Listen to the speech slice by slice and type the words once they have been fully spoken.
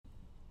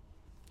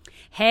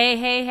Hey,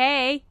 hey,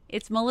 hey,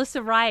 it's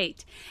Melissa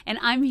Wright, and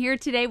I'm here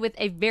today with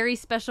a very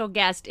special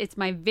guest. It's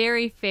my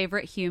very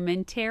favorite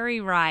human, Terry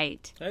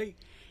Wright. Hey.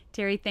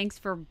 Terry, thanks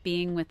for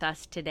being with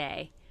us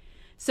today.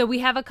 So we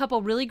have a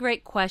couple really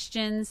great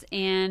questions,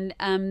 and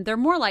they're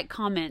more like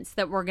comments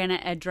that we're going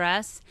to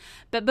address.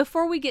 But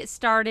before we get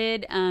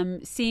started,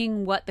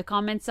 seeing what the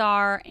comments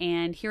are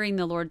and hearing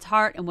the Lord's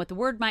heart and what the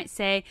Word might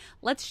say,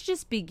 let's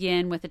just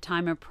begin with a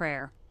time of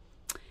prayer.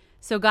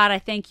 So God, I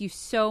thank you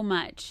so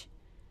much.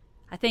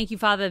 I thank you,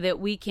 Father, that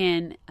we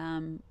can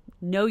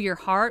know your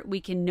heart. We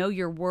can know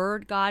your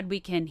word, God. We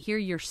can hear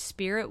your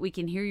spirit. We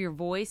can hear your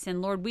voice. And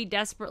Lord, we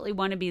desperately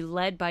want to be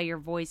led by your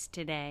voice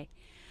today.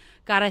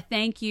 God, I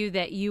thank you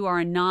that you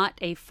are not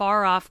a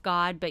far-off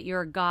God, but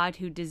you're a God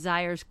who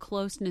desires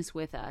closeness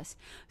with us.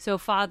 So,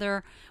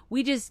 Father,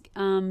 we just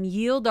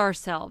yield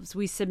ourselves.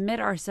 We submit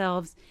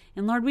ourselves.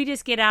 And Lord, we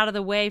just get out of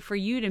the way for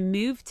you to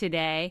move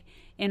today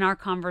in our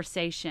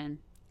conversation.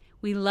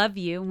 We love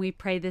you, and we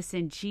pray this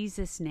in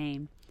Jesus'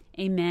 name.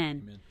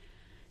 Amen. Amen.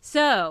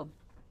 So,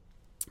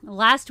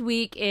 last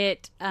week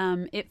it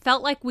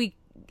felt like we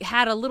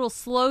had a little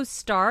slow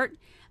start,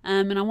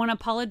 and I want to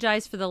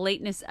apologize for the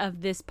lateness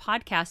of this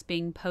podcast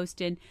being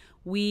posted.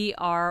 We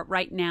are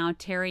right now,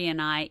 Terry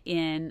and I,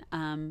 in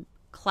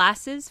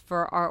classes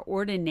for our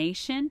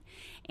ordination,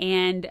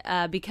 and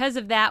because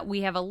of that,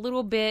 we have a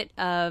little bit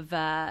of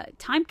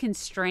time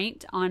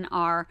constraint on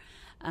our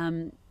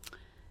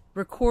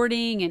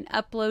recording and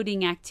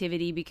uploading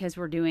activity because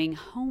we're doing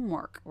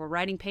homework. We're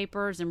writing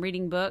papers and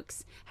reading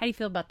books. How do you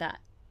feel about that?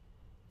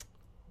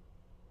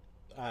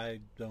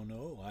 I don't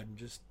know. I'm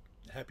just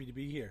happy to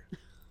be here.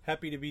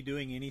 Happy to be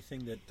doing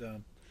anything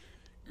that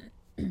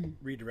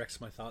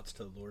redirects my thoughts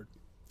to the Lord.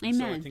 Amen.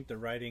 So I think the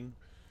writing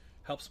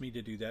helps me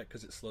to do that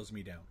because it slows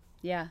me down.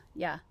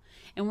 Yeah.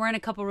 And we're in a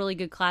couple really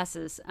good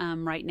classes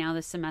right now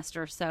this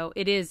semester. So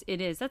it is.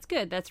 That's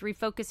good. That's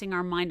refocusing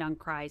our mind on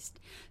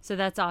Christ. So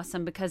that's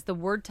awesome because the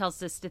Word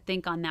tells us to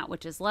think on that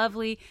which is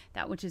lovely,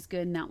 that which is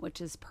good, and that which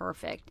is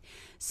perfect.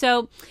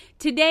 So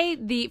today,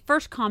 the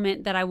first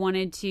comment that I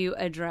wanted to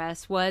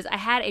address was I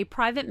had a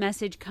private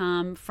message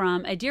come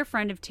from a dear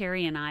friend of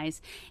Terry and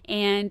I's.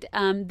 And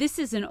this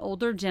is an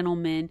older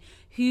gentleman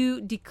who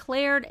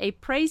declared a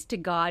praise to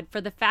God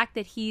for the fact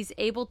that he's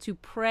able to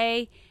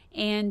pray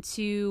and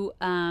to,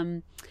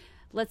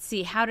 let's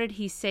see, how did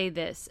he say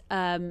this?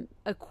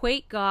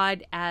 Equate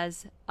God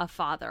as a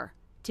father,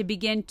 to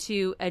begin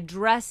to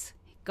address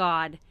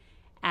God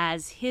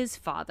as his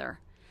father.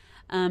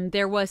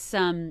 There was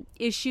some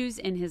issues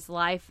in his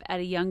life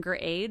at a younger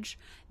age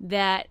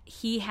that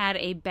he had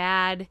a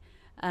bad,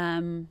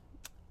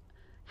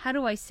 how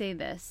do I say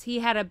this? He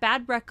had a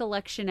bad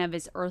recollection of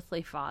his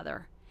earthly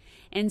father.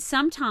 And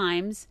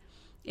sometimes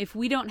if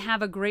we don't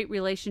have a great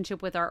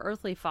relationship with our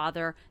earthly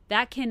father,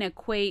 that can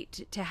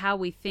equate to how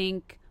we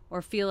think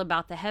or feel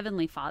about the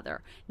heavenly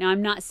Father. Now,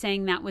 I'm not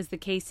saying that was the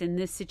case in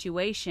this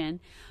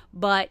situation,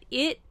 but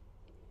it,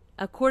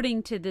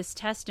 according to this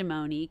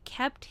testimony,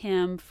 kept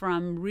him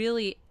from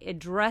really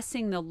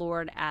addressing the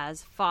Lord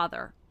as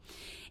Father.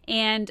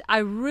 And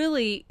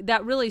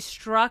that really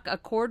struck a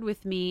chord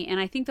with me, and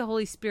I think the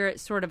Holy Spirit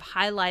sort of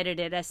highlighted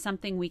it as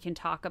something we can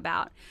talk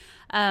about.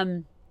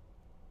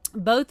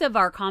 Both of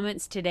our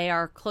comments today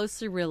are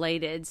closely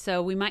related,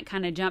 so we might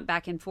kind of jump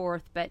back and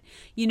forth. But,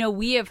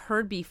 we have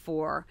heard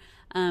before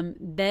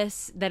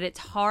that it's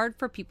hard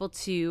for people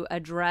to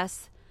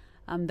address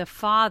the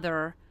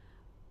Father,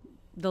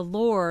 the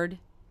Lord,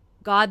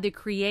 God the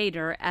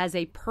Creator, as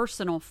a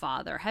personal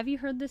Father. Have you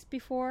heard this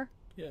before?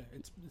 Yeah,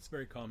 it's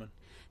very common.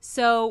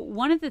 So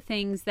one of the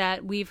things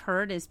that we've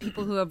heard is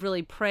people who have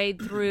really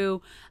prayed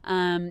through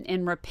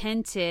and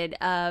repented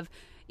of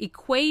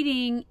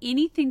equating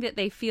anything that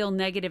they feel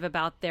negative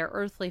about their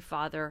earthly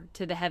father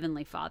to the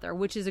heavenly Father,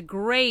 which is a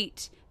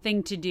great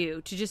thing to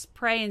do, to just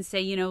pray and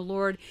say,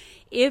 Lord,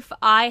 if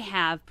I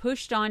have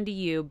pushed onto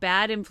you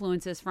bad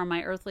influences from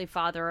my earthly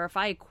father, or if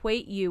I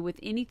equate you with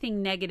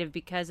anything negative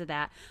because of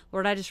that,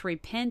 Lord, I just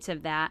repent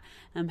of that.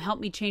 Help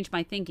me change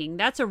my thinking.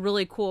 That's a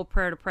really cool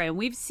prayer to pray. And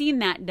we've seen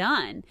that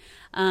done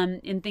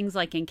in things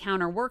like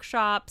encounter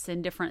workshops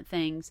and different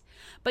things.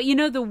 But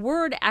the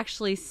Word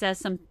actually says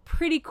some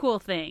pretty cool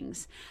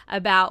things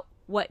about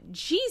what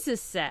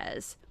Jesus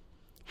says,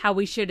 how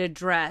we should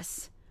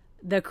address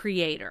the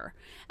Creator.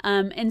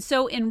 And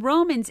so in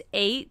Romans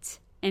 8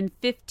 and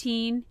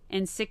 15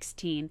 and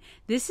 16,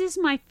 this is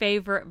my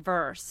favorite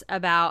verse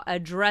about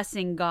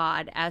addressing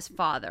God as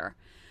Father.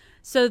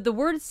 So the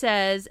Word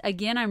says,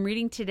 again, I'm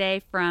reading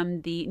today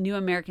from the New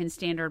American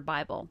Standard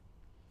Bible.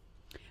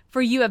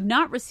 For you have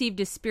not received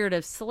a spirit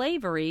of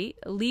slavery,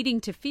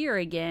 leading to fear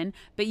again,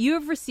 but you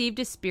have received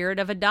a spirit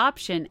of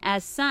adoption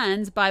as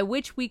sons, by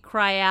which we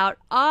cry out,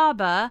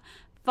 Abba,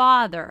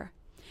 Father.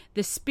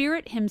 The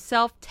Spirit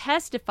himself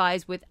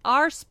testifies with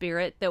our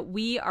spirit that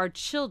we are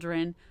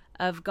children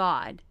of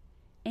God.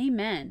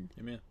 Amen.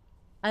 Amen.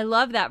 I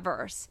love that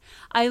verse.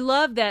 I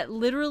love that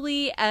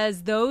literally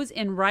as those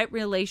in right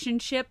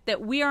relationship,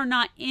 that we are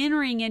not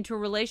entering into a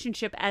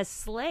relationship as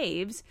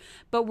slaves,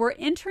 but we're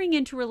entering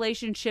into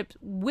relationships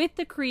with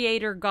the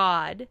Creator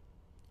God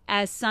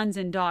as sons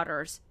and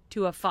daughters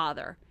to a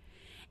father.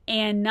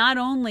 And not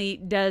only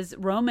does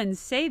Romans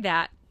say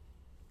that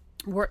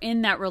we're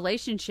in that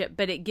relationship,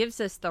 but it gives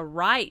us the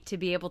right to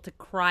be able to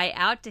cry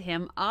out to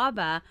him,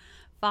 Abba,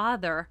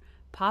 Father,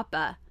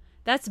 Papa.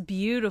 That's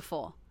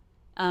beautiful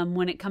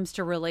when it comes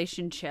to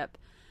relationship.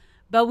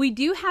 But we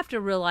do have to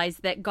realize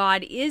that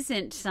God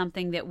isn't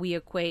something that we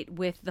equate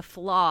with the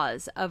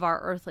flaws of our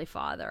earthly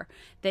father,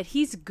 that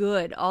he's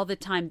good all the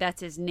time.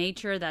 That's his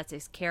nature. That's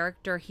his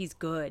character. He's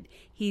good.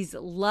 He's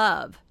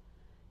love.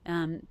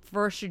 1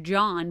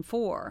 John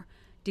 4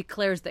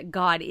 declares that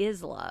God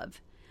is love.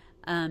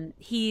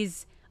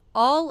 He's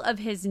all of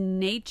his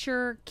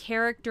nature,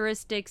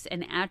 characteristics,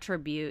 and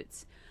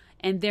attributes,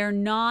 and they're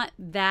not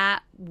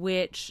that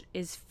which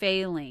is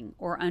failing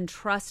or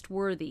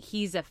untrustworthy.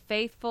 He's a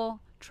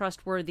faithful,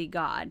 trustworthy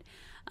God.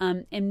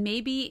 And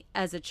maybe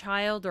as a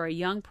child or a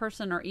young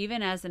person or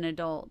even as an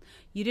adult,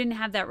 you didn't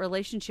have that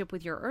relationship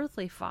with your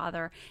earthly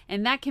father,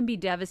 and that can be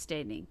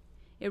devastating.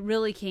 It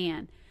really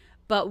can.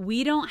 But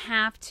we don't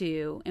have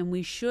to, and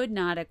we should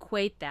not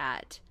equate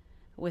that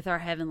with our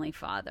Heavenly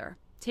Father.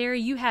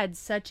 Terry, you had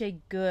such a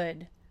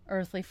good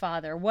earthly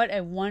father. What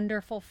a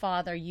wonderful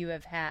father you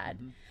have had.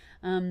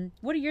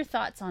 What are your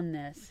thoughts on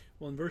this?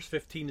 Well, in verse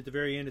 15 at the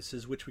very end, it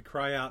says, which we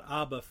cry out,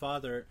 Abba,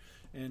 Father.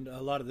 And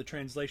a lot of the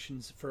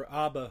translations for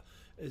Abba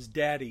is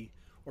Daddy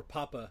or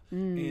Papa.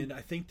 And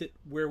I think that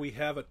where we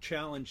have a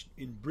challenge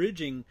in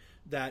bridging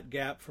that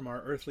gap from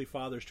our earthly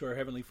fathers to our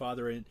Heavenly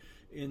Father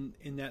in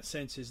that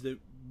sense is that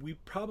we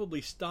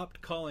probably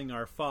stopped calling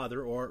our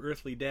father or our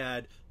earthly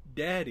dad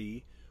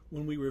Daddy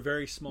when we were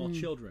very small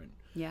children.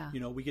 Yeah. You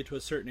know, we get to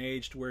a certain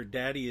age to where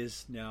Daddy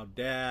is now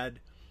Dad,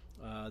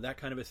 that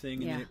kind of a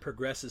thing, and then it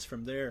progresses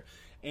from there.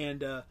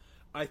 And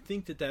I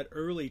think that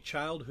early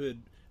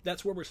childhood,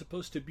 that's where we're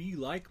supposed to be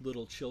like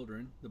little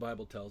children, the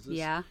Bible tells us.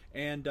 Yeah.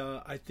 And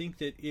I think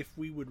that if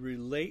we would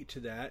relate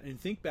to that and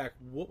think back,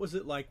 what was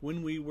it like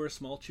when we were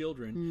small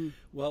children?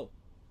 Well,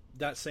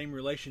 that same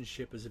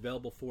relationship is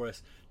available for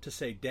us to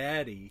say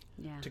Daddy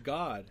to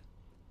God.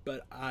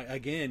 But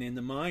again, in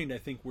the mind, I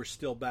think we're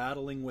still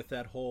battling with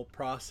that whole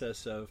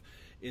process of,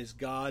 is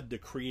God the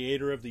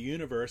creator of the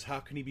universe? How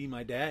can he be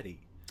my daddy?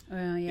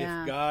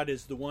 If God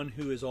is the one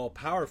who is all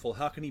powerful,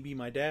 how can he be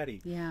my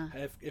daddy?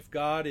 If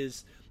God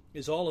is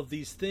all of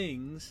these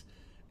things,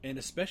 and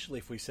especially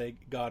if we say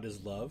God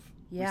is love,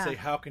 we say,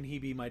 how can he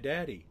be my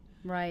daddy?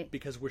 Right.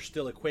 Because we're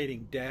still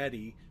equating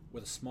daddy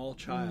with a small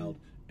child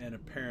and a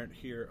parent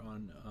here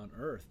on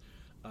earth.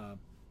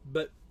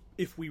 But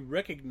if we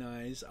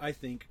recognize, I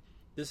think,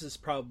 this is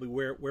probably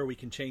where we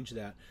can change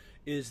that,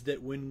 is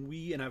that when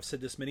we, and I've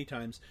said this many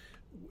times,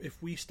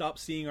 if we stop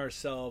seeing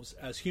ourselves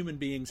as human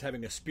beings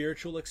having a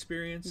spiritual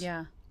experience,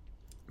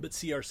 but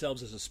see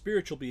ourselves as a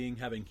spiritual being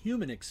having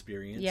human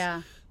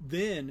experience,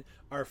 then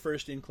our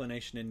first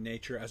inclination in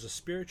nature as a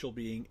spiritual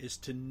being is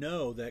to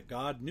know that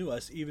God knew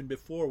us even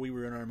before we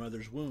were in our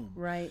mother's womb.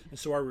 Right. And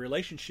so our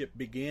relationship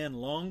began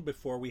long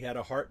before we had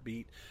a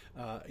heartbeat,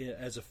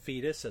 as a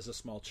fetus, as a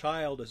small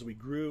child, as we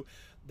grew.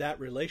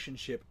 That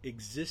relationship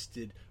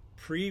existed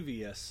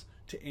previous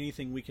to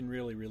anything we can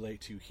really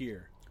relate to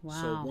here. Wow.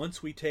 So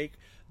once we take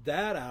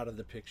that out of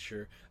the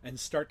picture and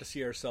start to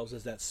see ourselves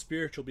as that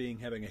spiritual being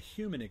having a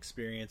human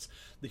experience,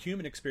 the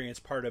human experience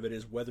part of it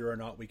is whether or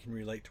not we can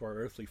relate to our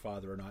earthly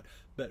father or not.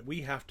 But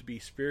we have to be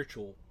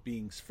spiritual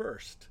beings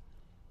first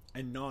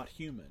and not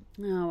human.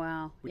 Oh,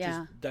 wow. Which is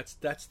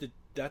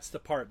that's the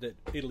part that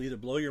it'll either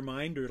blow your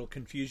mind or it'll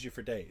confuse you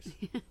for days.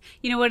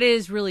 You know what, it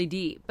is really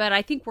deep, but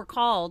I think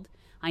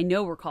I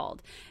know we're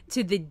called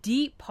to the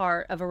deep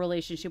part of a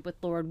relationship with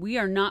Lord. We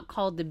are not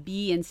called to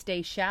be and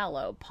stay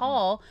shallow.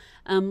 Paul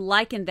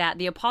likened that,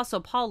 the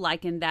Apostle Paul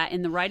likened that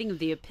in the writing of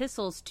the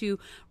epistles to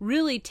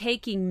really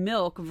taking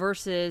milk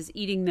versus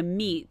eating the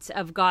meat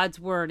of God's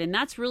word. And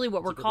that's really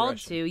what we're called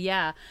to.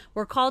 Yeah.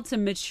 We're called to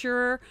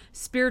mature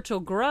spiritual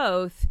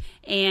growth.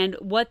 And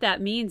what that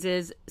means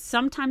is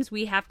sometimes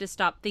we have to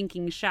stop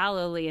thinking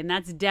shallowly. And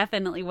that's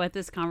definitely what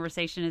this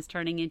conversation is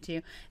turning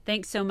into.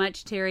 Thanks so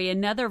much, Terry.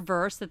 Another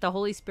verse that the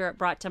Holy Spirit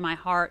brought to my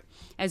heart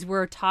as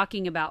we're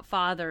talking about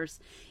fathers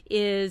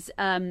is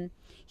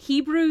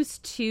Hebrews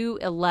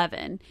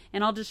 2:11,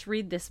 and I'll just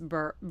read this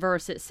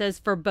verse. It says,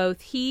 "For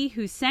both he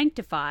who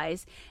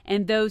sanctifies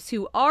and those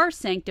who are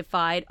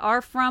sanctified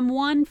are from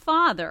one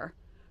Father,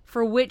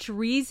 for which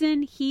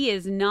reason he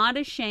is not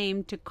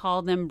ashamed to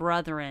call them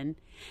brethren."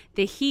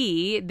 The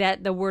he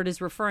that the word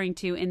is referring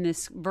to in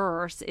this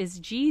verse is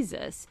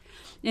Jesus.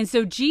 And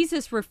so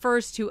Jesus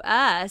refers to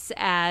us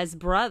as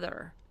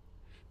brother,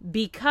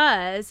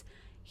 because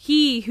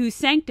he who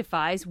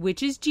sanctifies,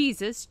 which is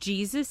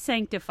Jesus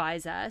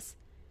sanctifies us,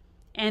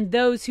 and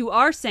those who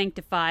are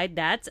sanctified,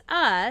 that's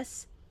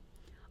us,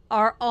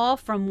 are all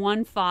from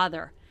one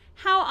Father.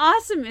 How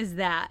awesome is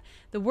that?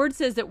 The word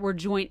says that we're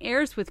joint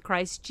heirs with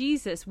Christ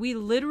Jesus. We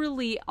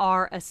literally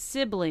are a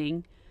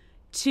sibling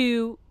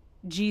to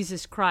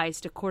Jesus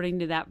Christ, according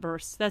to that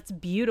verse. That's a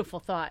beautiful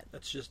thought.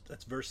 That's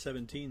verse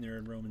 17 there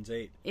in Romans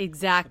 8.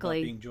 Exactly.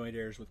 About being joint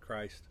heirs with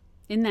Christ.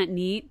 Isn't that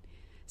neat?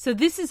 So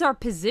this is our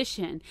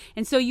position.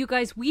 And so you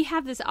guys, we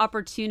have this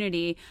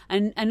opportunity.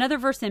 And another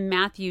verse in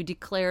Matthew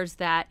declares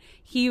that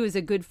he who is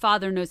a good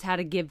father knows how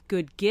to give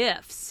good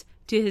gifts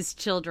to his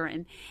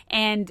children.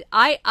 And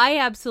I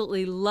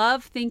absolutely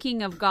love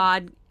thinking of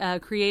God,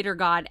 Creator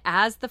God,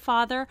 as the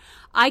Father.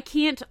 I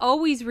can't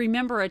always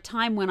remember a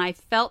time when I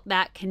felt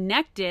that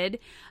connected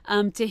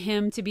to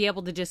him, to be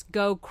able to just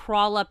go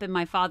crawl up in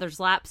my Father's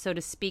lap, so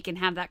to speak, and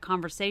have that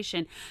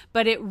conversation.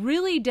 But it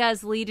really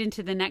does lead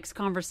into the next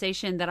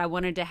conversation that I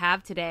wanted to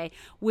have today,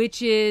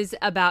 which is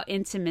about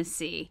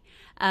intimacy.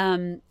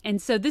 And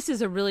so this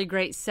is a really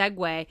great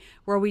segue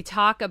where we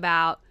talk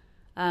about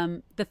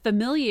the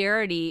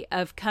familiarity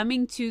of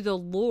coming to the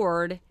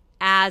Lord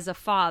as a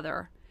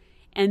father.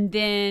 And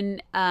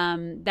then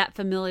that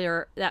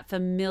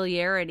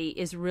familiarity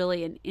is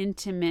really an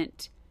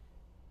intimate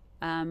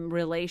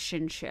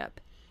relationship.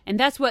 And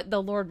that's what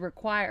the Lord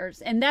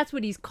requires. And that's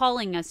what he's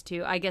calling us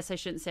to. I guess I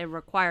shouldn't say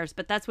requires,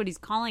 but that's what he's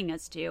calling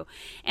us to.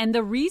 And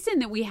the reason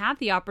that we have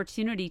the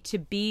opportunity to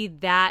be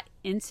that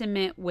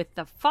intimate with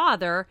the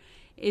Father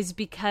is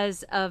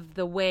because of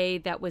the way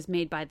that was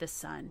made by the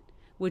Son,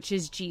 which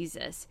is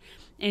Jesus.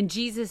 And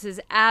Jesus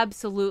is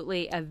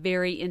absolutely a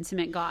very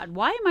intimate God.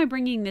 Why am I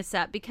bringing this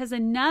up? Because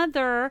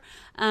another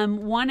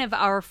one of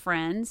our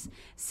friends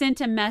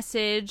sent a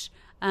message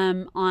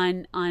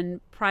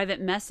on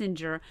private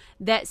messenger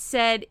that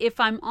said, if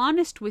I'm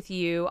honest with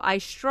you, I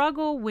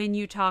struggle when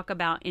you talk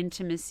about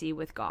intimacy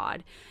with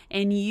God.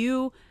 And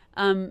you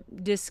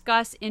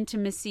discuss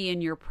intimacy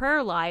in your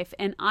prayer life,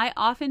 and I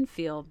often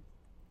feel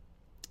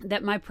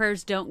that my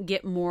prayers don't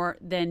get more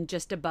than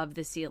just above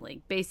the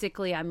ceiling.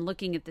 Basically, I'm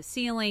looking at the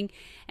ceiling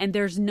and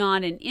there's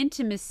not an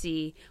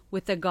intimacy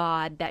with a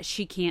God that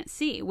she can't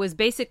see, was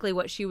basically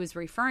what she was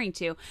referring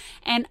to.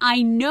 And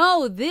I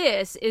know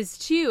this is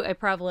too a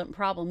prevalent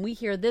problem. We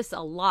hear this a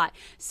lot.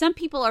 Some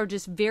people are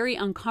just very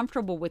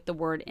uncomfortable with the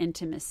word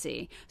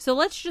intimacy. So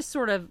let's just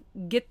sort of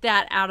get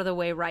that out of the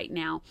way right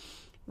now.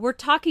 We're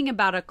talking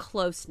about a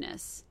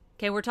closeness.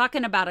 Okay, we're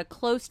talking about a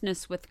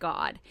closeness with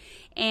God.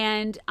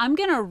 And I'm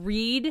going to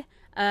read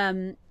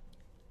a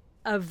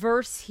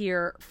verse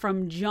here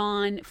from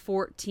John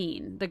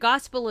 14, the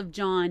Gospel of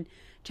John,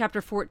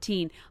 chapter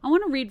 14. I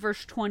want to read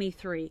verse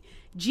 23.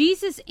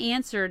 Jesus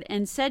answered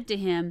and said to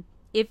him,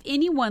 if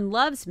anyone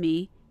loves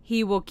me,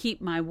 he will keep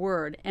my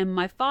word, and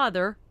my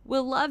Father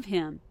will love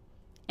him.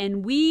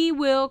 And we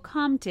will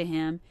come to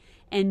him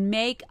and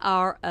make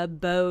our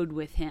abode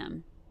with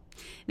him.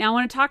 Now, I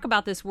want to talk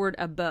about this word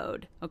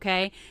abode,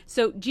 okay?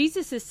 So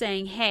Jesus is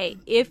saying, hey,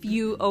 if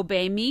you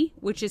obey me,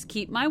 which is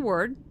keep my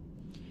word,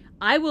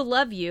 I will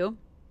love you.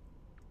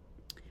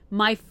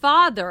 My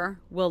Father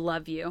will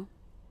love you.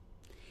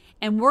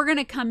 And we're going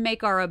to come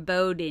make our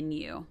abode in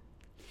you.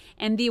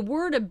 And the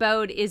word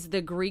abode is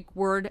the Greek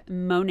word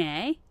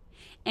monē.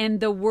 And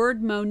the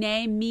word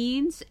monē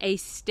means a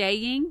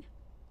staying,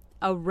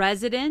 a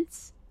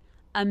residence,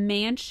 a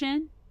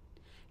mansion.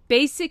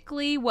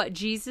 Basically, what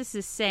Jesus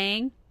is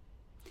saying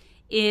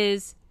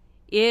is,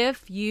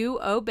 if you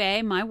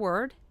obey my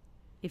word,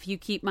 if you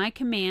keep my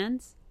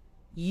commands,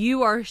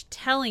 you are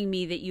telling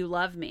me that you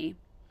love me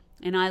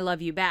and I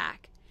love you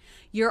back.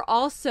 You're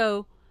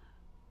also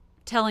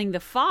telling the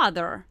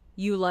Father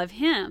you love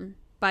him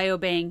by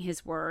obeying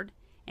his word,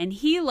 and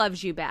he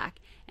loves you back.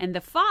 And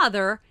the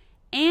Father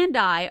and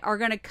I are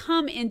going to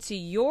come into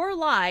your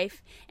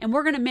life, and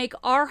we're going to make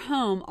our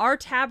home, our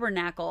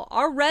tabernacle,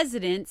 our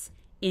residence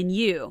in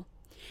you.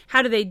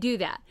 How do they do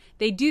that?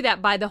 They do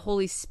that by the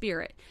Holy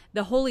Spirit.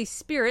 The Holy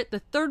Spirit,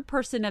 the third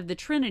person of the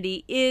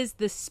Trinity, is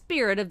the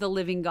Spirit of the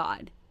living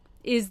God,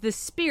 is the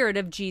Spirit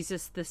of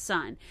Jesus the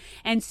Son.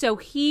 And so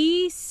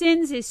he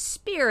sends his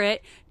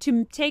Spirit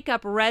to take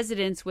up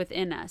residence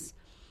within us.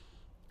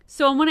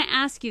 So I want to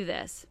ask you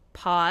this.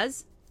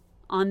 Pause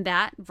on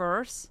that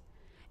verse.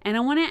 And I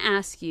want to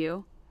ask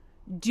you,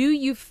 do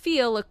you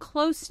feel a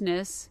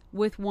closeness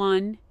with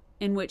one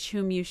in which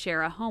whom you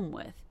share a home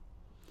with?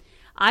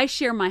 I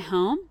share my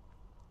home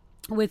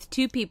with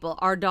two people,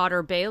 our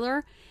daughter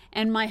Baylor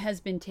and my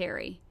husband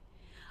Terry.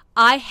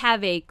 I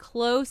have a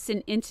close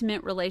and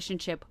intimate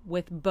relationship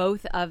with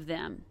both of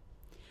them.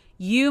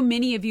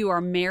 Many of you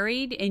are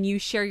married and you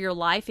share your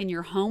life in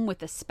your home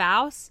with a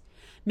spouse.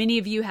 Many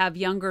of you have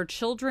younger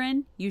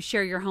children. You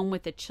share your home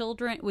with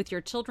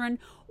your children,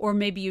 or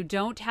maybe you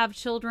don't have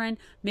children.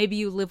 Maybe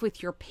you live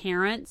with your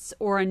parents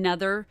or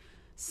another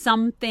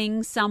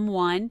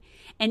someone.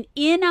 And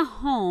in a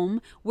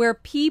home where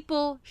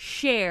people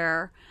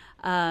share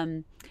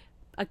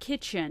a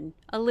kitchen,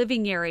 a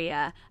living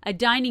area, a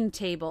dining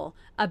table,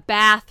 a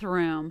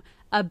bathroom,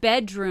 a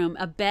bedroom,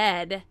 a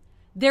bed,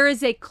 there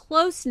is a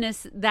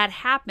closeness that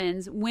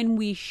happens when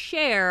we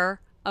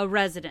share a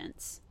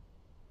residence.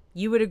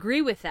 You would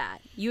agree with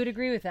that.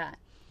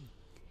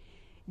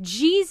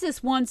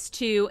 Jesus wants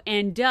to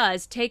and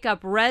does take up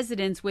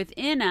residence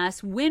within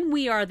us when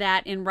we are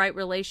that in right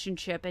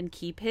relationship and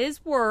keep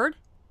his word.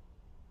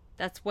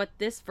 That's what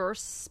this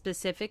verse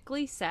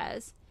specifically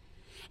says.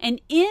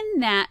 And in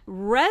that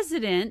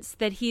residence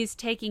that he is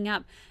taking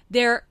up,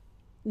 there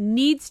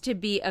needs to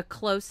be a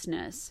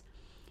closeness.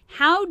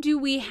 How do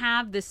we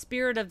have the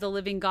Spirit of the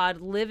living God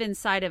live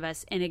inside of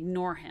us and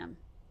ignore him?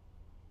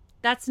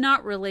 That's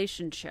not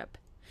relationship.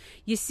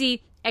 You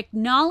see,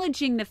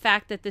 acknowledging the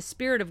fact that the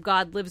Spirit of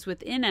God lives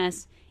within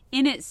us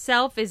in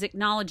itself is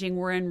acknowledging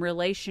we're in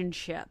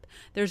relationship.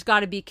 There's got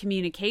to be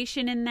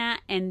communication in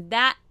that, and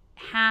that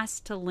has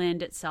to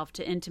lend itself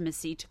to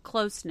intimacy, to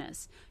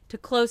closeness.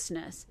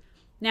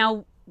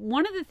 Now,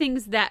 one of the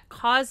things that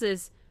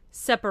causes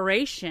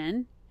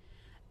separation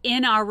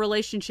in our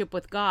relationship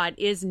with God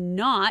is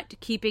not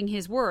keeping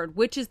his word,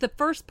 which is the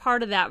first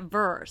part of that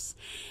verse.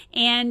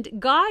 And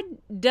God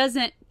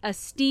doesn't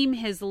esteem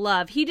his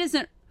love. He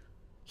doesn't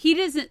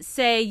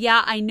say,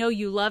 yeah, I know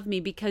you love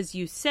me because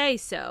you say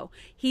so.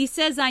 He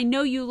says, I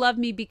know you love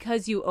me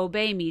because you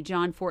obey me,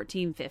 John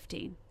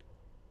 14:15.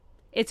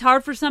 It's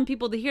hard for some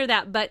people to hear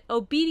that, but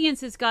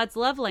obedience is God's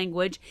love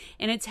language,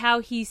 and it's how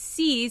he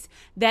sees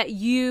that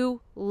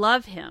you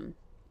love him.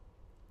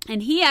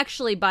 And he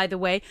actually, by the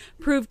way,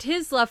 proved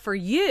his love for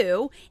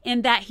you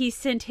in that he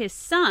sent his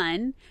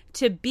son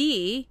to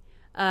be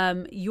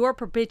your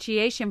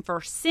propitiation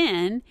for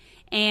sin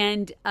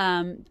and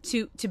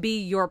to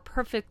be your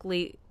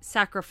perfectly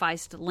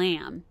sacrificed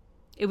lamb.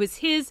 It was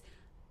his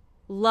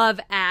love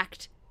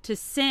act to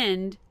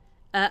send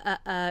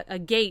a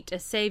gate, a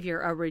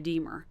savior, a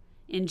redeemer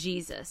in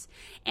Jesus.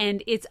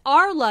 And it's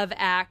our love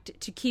act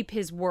to keep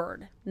his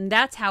word. And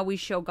that's how we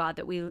show God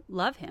that we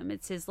love him.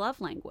 It's his love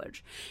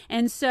language.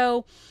 And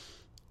so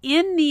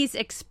in these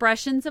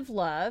expressions of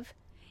love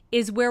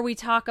is where we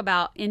talk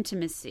about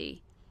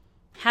intimacy.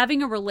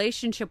 Having a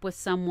relationship with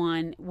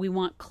someone, we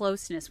want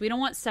closeness. We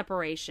don't want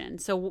separation.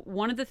 So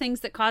one of the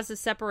things that causes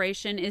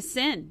separation is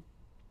sin.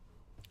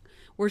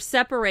 We're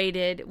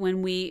separated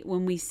when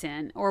we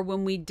sin, or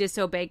when we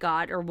disobey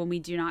God, or when we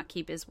do not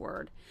keep his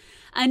word.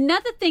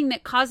 Another thing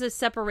that causes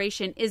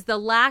separation is the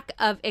lack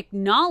of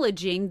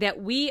acknowledging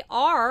that we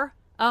are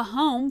a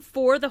home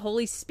for the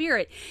Holy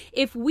Spirit.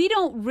 If we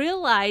don't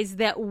realize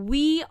that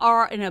we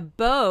are an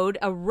abode,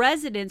 a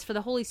residence for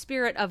the Holy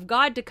Spirit of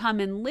God to come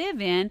and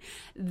live in,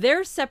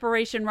 there's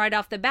separation right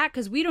off the bat,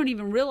 because we don't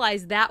even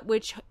realize that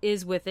which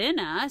is within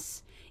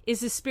us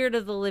is the Spirit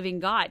of the living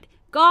God.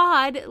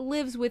 God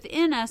lives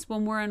within us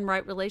when we're in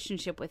right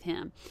relationship with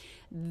him.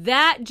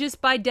 That just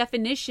by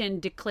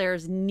definition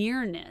declares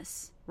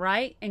nearness,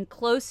 right? And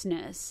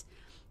closeness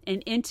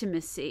and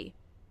intimacy.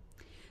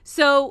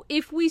 So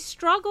if we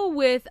struggle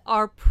with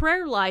our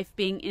prayer life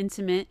being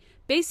intimate,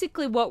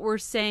 basically what we're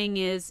saying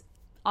is,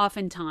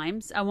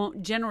 oftentimes, I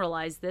won't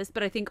generalize this,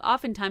 but I think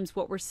oftentimes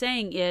what we're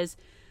saying is,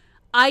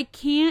 I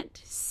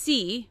can't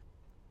see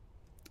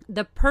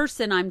the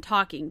person I'm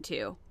talking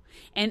to.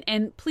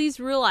 And please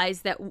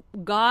realize that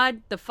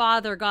God the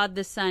Father, God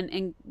the Son,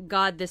 and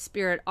God the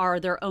Spirit are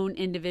their own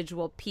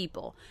individual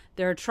people.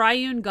 They're a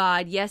triune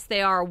God. Yes,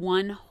 they are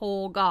one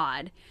whole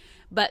God.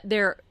 But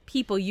they're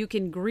people. You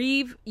can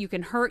grieve, you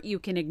can hurt, you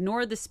can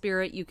ignore the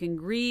Spirit, you can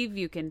grieve,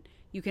 you can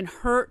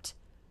hurt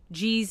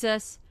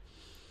Jesus.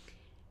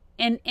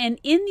 And in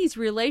these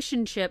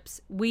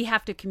relationships, we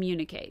have to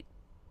communicate.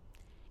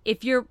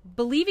 If you're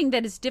believing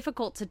that it's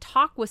difficult to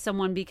talk with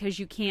someone because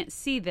you can't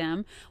see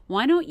them,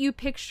 why don't you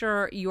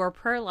picture your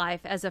prayer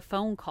life as a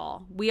phone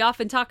call? We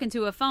often talk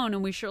into a phone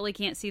and we surely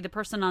can't see the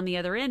person on the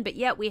other end, but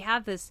yet we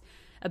have this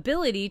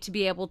ability to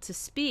be able to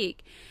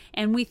speak.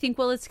 And we think,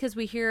 well, it's because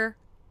we hear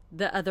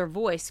the other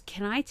voice.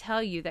 Can I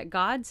tell you that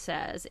God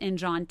says in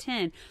John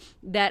 10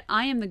 that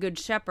I am the good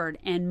shepherd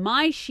and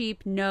my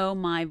sheep know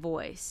my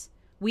voice?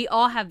 We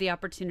all have the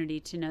opportunity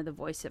to know the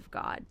voice of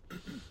God.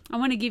 I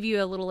want to give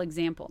you a little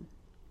example.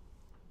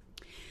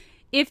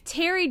 If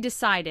Terry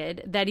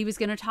decided that he was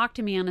going to talk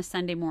to me on a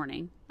Sunday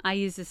morning, I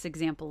use this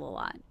example a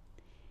lot,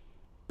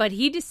 but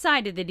he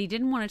decided that he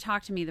didn't want to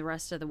talk to me the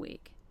rest of the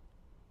week.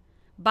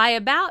 By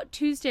about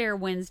Tuesday or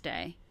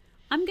Wednesday,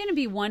 I'm going to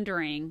be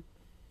wondering,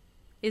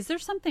 is there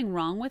something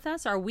wrong with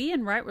us? Are we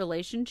in right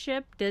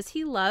relationship? Does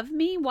he love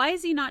me? Why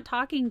is he not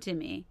talking to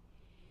me?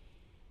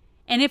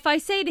 And if I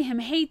say to him,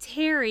 hey,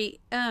 Terry,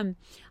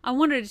 I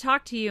wanted to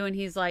talk to you, and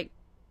he's like,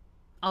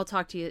 I'll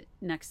talk to you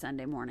next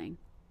Sunday morning.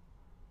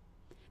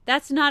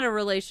 That's not a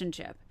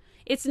relationship.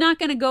 It's not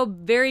going to go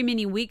very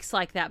many weeks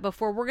like that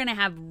before we're going to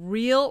have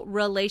real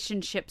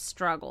relationship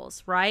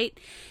struggles, right?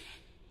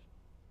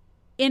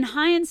 In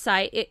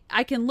hindsight,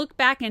 I can look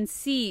back and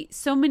see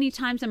so many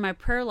times in my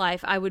prayer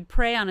life, I would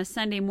pray on a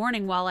Sunday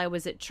morning while I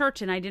was at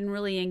church, and I didn't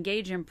really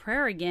engage in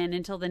prayer again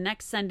until the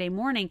next Sunday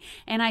morning.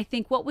 And I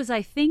think, what was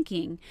I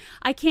thinking?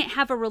 I can't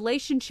have a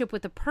relationship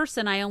with a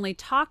person I only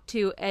talk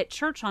to at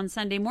church on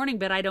Sunday morning,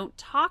 but I don't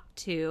talk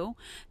to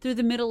through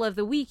the middle of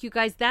the week. You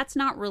guys, that's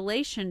not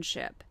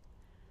relationship.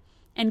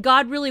 And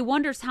God really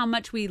wonders how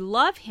much we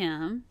love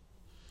him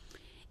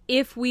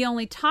if we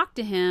only talk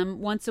to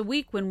him once a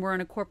week when we're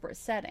in a corporate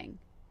setting.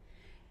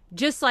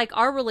 Just like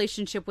our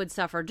relationship would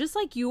suffer, just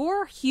like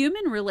your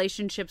human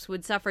relationships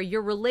would suffer,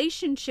 your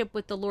relationship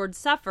with the Lord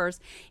suffers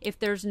if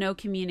there's no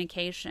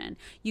communication.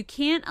 You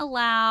can't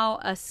allow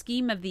a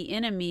scheme of the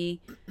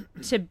enemy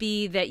to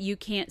be that you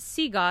can't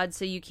see God,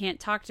 so you can't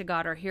talk to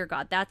God or hear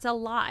God. That's a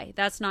lie.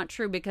 That's not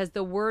true, because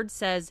the Word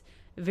says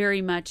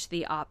very much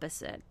the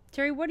opposite.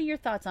 Terry, what are your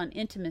thoughts on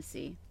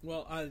intimacy?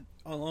 Well,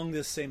 along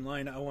this same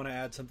line, I want to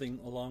add something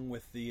along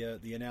with the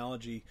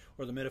analogy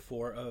or the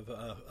metaphor of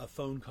a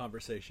phone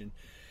conversation.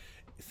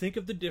 Think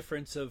of the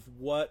difference of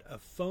what a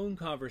phone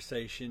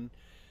conversation,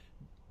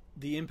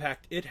 the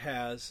impact it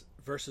has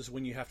versus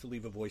when you have to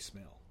leave a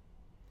voicemail.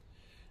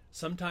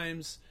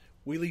 Sometimes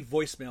we leave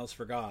voicemails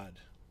for God.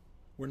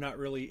 We're not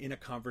really in a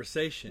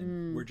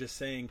conversation. We're just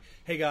saying,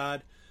 hey,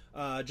 God,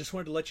 just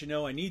wanted to let you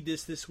know I need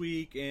this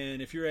week,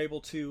 and if you're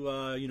able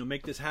to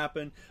make this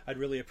happen, I'd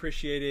really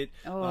appreciate it.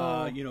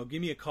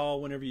 Give me a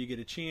call whenever you get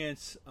a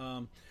chance.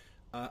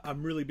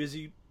 I'm really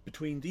busy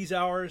between these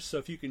hours, so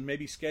if you can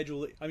maybe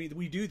schedule it. I mean,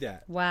 we do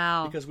that.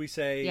 Wow. Because we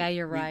say, yeah,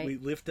 you're right. We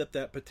lift up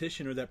that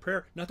petition or that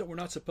prayer. Not that we're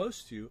not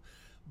supposed to,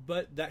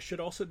 but that should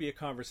also be a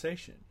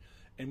conversation.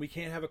 And we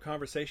can't have a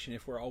conversation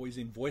if we're always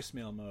in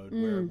voicemail mode,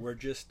 where we're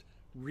just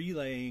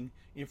relaying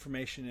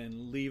information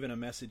and leaving a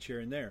message here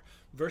and there,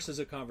 versus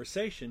a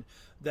conversation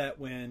that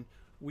when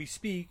we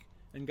speak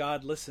and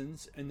God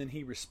listens and then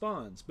he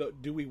responds.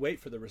 But do we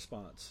wait for the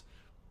response?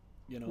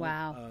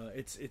 Wow.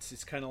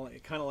 It's kind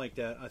of like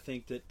that. I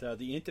think that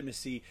the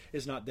intimacy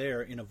is not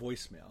there in a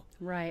voicemail.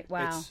 Right.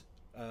 Wow.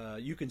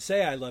 You can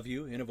say I love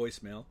you in a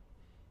voicemail,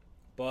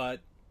 but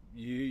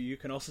you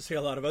can also say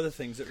a lot of other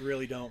things that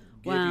really don't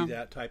give you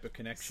that type of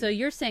connection. So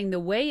you're saying the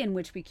way in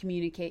which we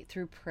communicate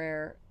through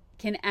prayer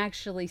can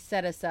actually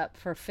set us up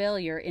for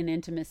failure in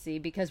intimacy,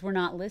 because we're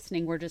not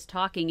listening, we're just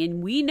talking.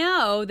 And we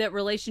know that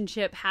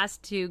relationship has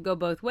to go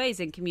both ways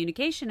and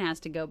communication has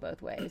to go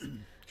both ways.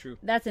 True.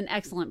 That's an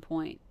excellent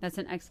point.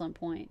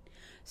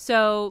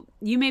 So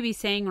you may be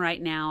saying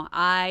right now,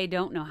 I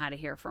don't know how to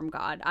hear from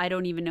God. I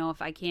don't even know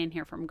if I can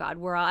hear from God.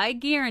 Where I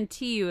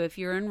guarantee you, if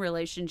you're in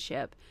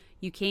relationship,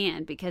 you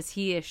can, because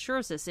he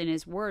assures us in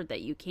his word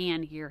that you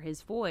can hear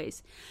his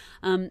voice.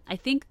 I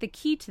think the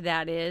key to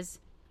that is,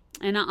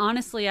 and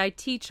honestly, I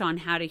teach on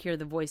how to hear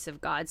the voice of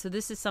God. So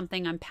this is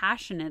something I'm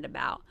passionate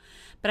about.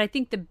 But I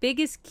think the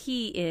biggest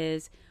key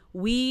is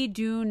we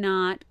do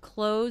not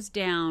close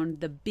down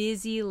the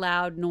busy,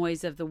 loud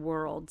noise of the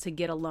world to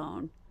get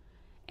alone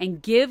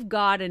and give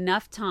God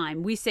enough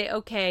time. We say,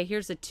 okay,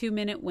 here's a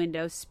 2-minute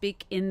window.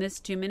 Speak in this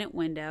 2-minute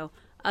window.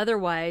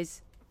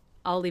 Otherwise,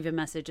 I'll leave a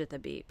message at the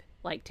beep,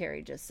 like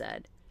Terry just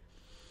said.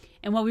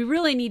 And what we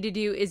really need to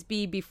do is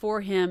be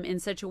before him in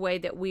such a way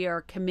that we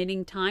are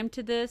committing time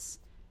to this,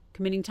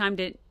 committing time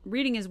to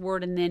reading his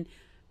word, and then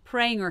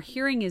praying or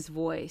hearing his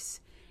voice,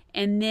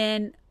 and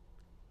then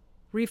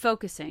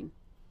refocusing,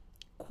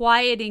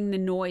 quieting the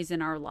noise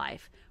in our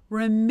life,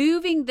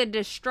 removing the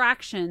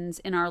distractions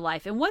in our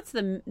life. And what's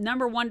the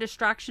number one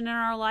distraction in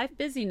our life?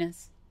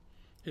 Busyness.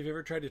 Have you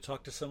ever tried to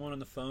talk to someone on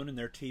the phone and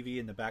their TV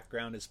in the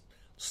background is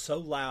so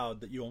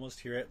loud that you almost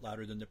hear it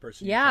louder than the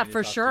person you're trying to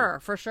talk to?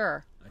 For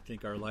sure. I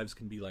think our lives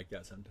can be like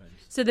that sometimes.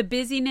 So the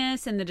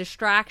busyness and the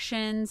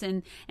distractions,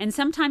 and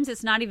sometimes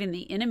it's not even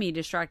the enemy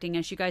distracting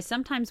us, you guys.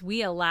 Sometimes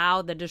we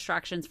allow the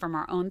distractions from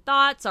our own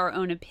thoughts, our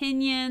own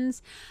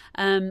opinions,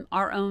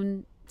 our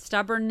own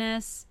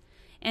stubbornness.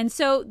 And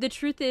so the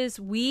truth is,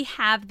 we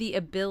have the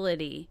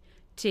ability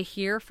to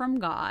hear from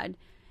God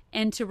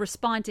and to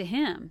respond to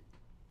him,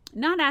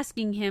 not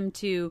asking him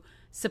to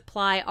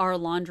supply our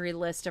laundry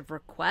list of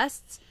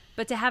requests,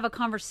 but to have a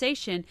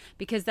conversation,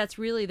 because that's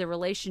really the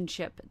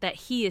relationship that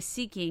he is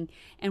seeking.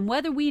 And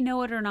whether we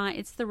know it or not,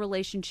 it's the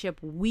relationship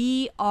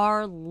we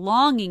are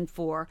longing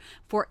for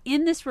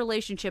in this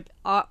relationship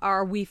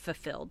are we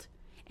fulfilled,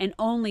 and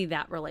only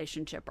that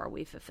relationship are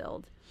we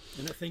fulfilled.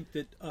 And I think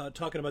that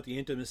talking about the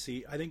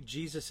intimacy, I think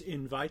Jesus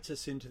invites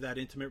us into that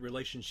intimate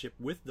relationship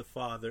with the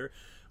Father.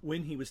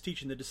 When he was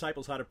teaching the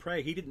disciples how to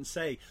pray, he didn't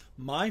say,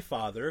 my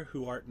Father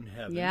who art in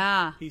heaven.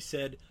 Yeah. He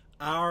said,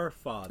 our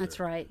Father.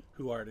 That's right.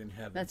 Who art in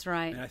heaven. That's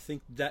right. And I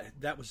think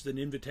that was an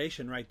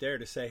invitation right there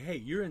to say, hey,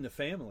 you're in the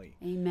family.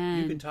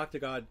 Amen. You can talk to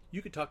God.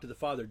 You can talk to the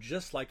Father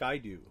just like I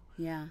do.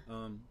 Yeah.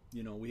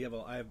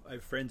 I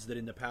have friends that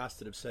in the past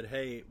that have said,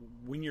 hey,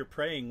 when you're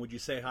praying, would you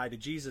say hi to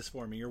Jesus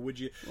for me? Or would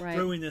you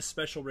throw in this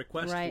special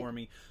request for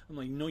me? I'm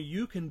like, no,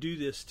 you can do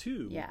this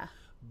too. Yeah.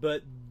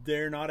 But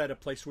they're not at a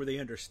place where they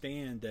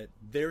understand that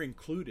they're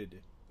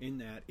included in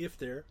that if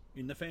they're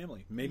in the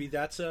family. Maybe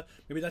that's a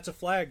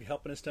flag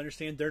helping us to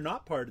understand they're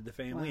not part of the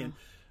family. Wow.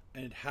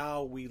 And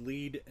how we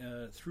lead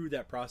through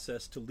that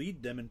process to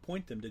lead them and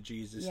point them to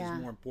Jesus is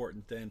more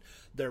important than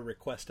their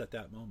request at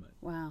that moment.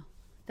 Wow.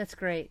 That's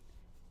great.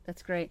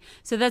 That's great.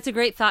 So that's a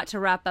great thought to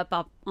wrap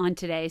up on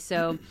today.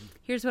 So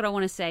here's what I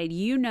want to say.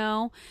 You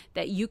know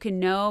that you can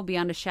know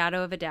beyond a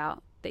shadow of a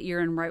doubt that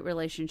you're in right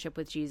relationship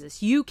with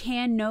Jesus. You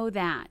can know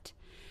that.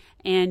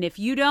 And if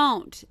you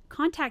don't,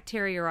 contact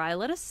Terry or I.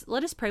 Let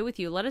us pray with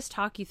you. Let us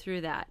talk you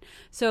through that.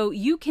 So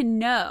you can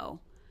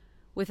know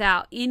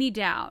without any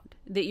doubt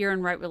that you're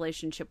in right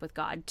relationship with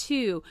God.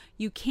 2,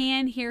 you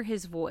can hear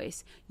his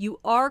voice. You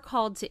are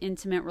called to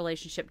intimate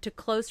relationship, to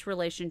close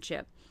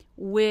relationship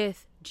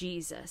with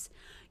Jesus.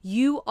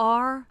 You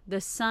are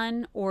the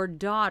son or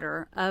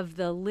daughter of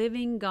the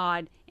living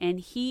God, and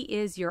he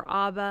is your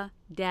Abba,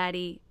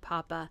 Daddy,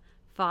 Papa,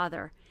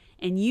 Father.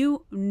 And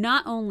you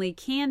not only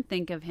can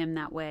think of him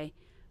that way,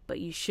 but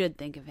you should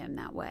think of him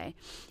that way.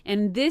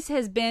 And this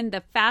has been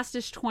the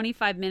fastest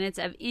 25 minutes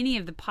of any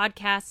of the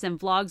podcasts and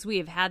vlogs we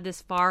have had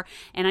this far.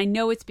 And I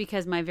know it's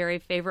because my very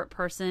favorite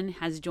person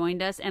has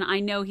joined us. And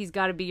I know he's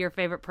got to be your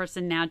favorite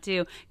person now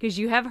too, because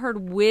you have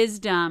heard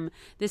wisdom.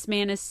 This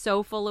man is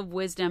so full of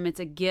wisdom. It's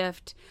a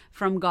gift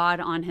from God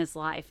on his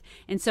life.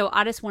 And so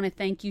I just want to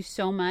thank you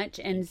so much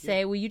and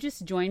say, will you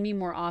just join me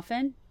more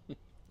often?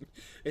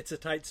 It's a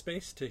tight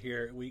space to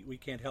hear. We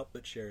can't help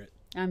but share it.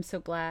 I'm so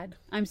glad.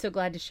 I'm so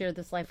glad to share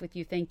this life with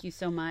you. Thank you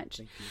so much.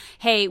 Thank you.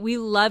 Hey, we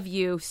love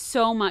you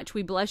so much.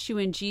 We bless you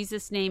in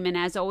Jesus' name. And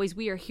as always,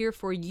 we are here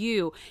for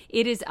you.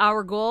 It is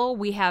our goal.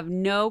 We have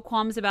no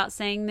qualms about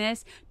saying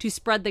this, to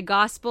spread the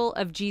gospel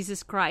of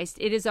Jesus Christ.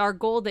 It is our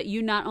goal that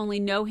you not only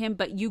know him,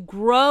 but you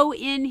grow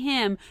in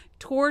him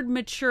toward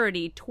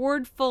maturity,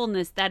 toward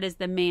fullness. That is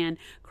the man,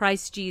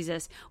 Christ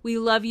Jesus. We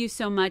love you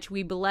so much.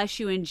 We bless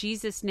you in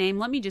Jesus' name.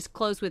 Let me just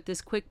close with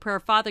this quick prayer.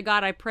 Father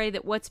God, I pray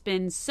that what's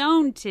been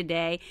sown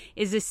today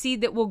is a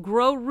seed that will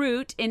grow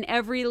root in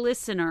every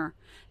listener.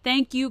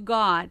 Thank you,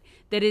 God,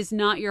 that is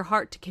not your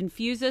heart to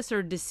confuse us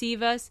or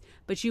deceive us,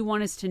 but you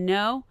want us to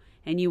know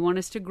and you want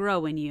us to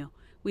grow in you.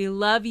 We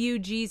love you,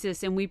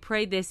 Jesus, and we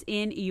pray this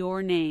in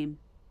your name.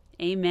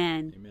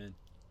 Amen. Amen.